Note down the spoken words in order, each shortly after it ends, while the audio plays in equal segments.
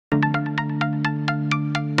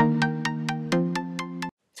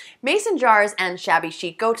Mason jars and shabby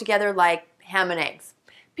chic go together like ham and eggs,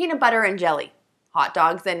 peanut butter and jelly, hot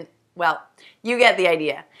dogs and, well, you get the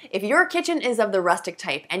idea. If your kitchen is of the rustic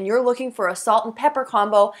type and you're looking for a salt and pepper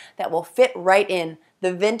combo that will fit right in,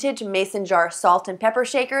 the vintage mason jar salt and pepper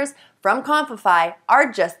shakers from Comfify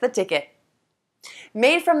are just the ticket.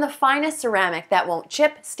 Made from the finest ceramic that won't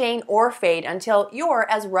chip, stain, or fade until you're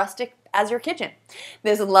as rustic as your kitchen.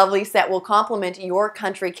 This lovely set will complement your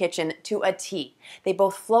country kitchen to a T. They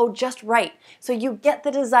both flow just right, so you get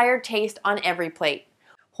the desired taste on every plate.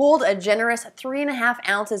 Hold a generous 3.5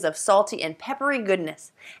 ounces of salty and peppery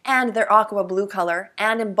goodness, and their aqua blue color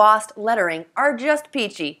and embossed lettering are just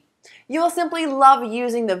peachy. You'll simply love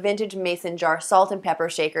using the vintage mason jar salt and pepper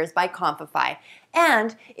shakers by Comfify.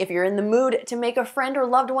 And if you're in the mood to make a friend or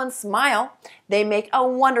loved one smile, they make a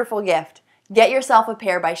wonderful gift. Get yourself a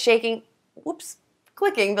pair by clicking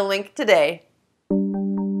the link today.